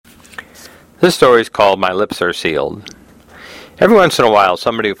This story is called My Lips Are Sealed. Every once in a while,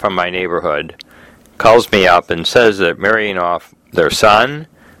 somebody from my neighborhood calls me up and says they're marrying off their son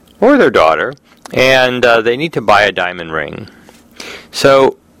or their daughter, and they need to buy a diamond ring.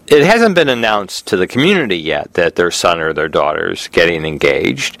 So it hasn't been announced to the community yet that their son or their daughter's getting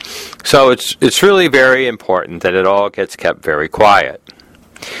engaged. So it's really very important that it all gets kept very quiet.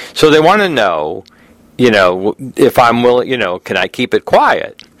 So they want to know, if I'm willing, can I keep it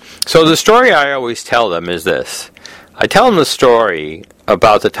quiet? So the story I always tell them is this. I tell them the story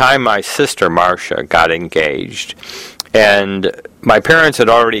about the time my sister Marcia got engaged, and my parents had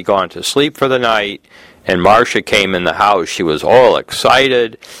already gone to sleep for the night, and Marcia came in the house. She was all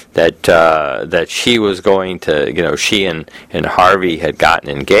excited that she was going to, she and Harvey had gotten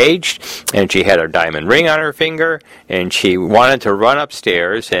engaged, and she had a diamond ring on her finger, and she wanted to run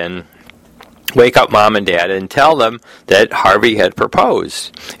upstairs and wake up Mom and Dad and tell them that Harvey had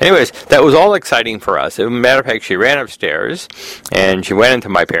proposed. Anyways, that was all exciting for us. As a matter of fact, she ran upstairs, and she went into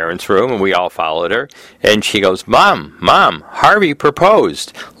my parents' room, and we all followed her, and she goes, Mom, Harvey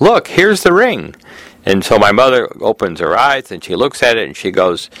proposed. Look, here's the ring. And so my mother opens her eyes, and she looks at it, and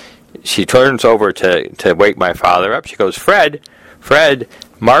she turns over to wake my father up. She goes, Fred,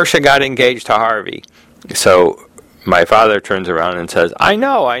 Marcia got engaged to Harvey. So my father turns around and says, I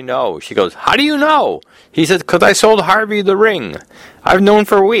know. She goes, how do you know? He says, because I sold Harvey the ring. I've known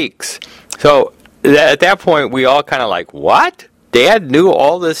for weeks. So at that point, we all kind of like, what? Dad knew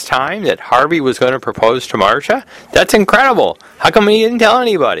all this time that Harvey was going to propose to Marcia? That's incredible. How come he didn't tell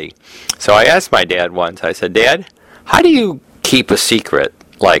anybody? So I asked my dad once, I said, Dad, how do you keep a secret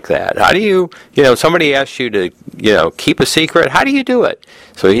like that? How do you, somebody asks you to, keep a secret, how do you do it?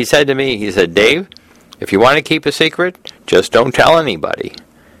 So he said to me, Dave, if you want to keep a secret, just don't tell anybody.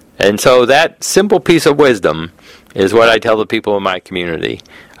 And so that simple piece of wisdom is what I tell the people in my community.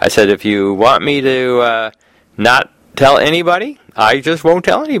 I said, if you want me to not tell anybody, I just won't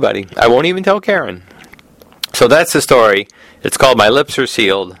tell anybody. I won't even tell Karen. So that's the story. It's called My Lips Are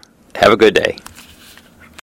Sealed. Have a good day.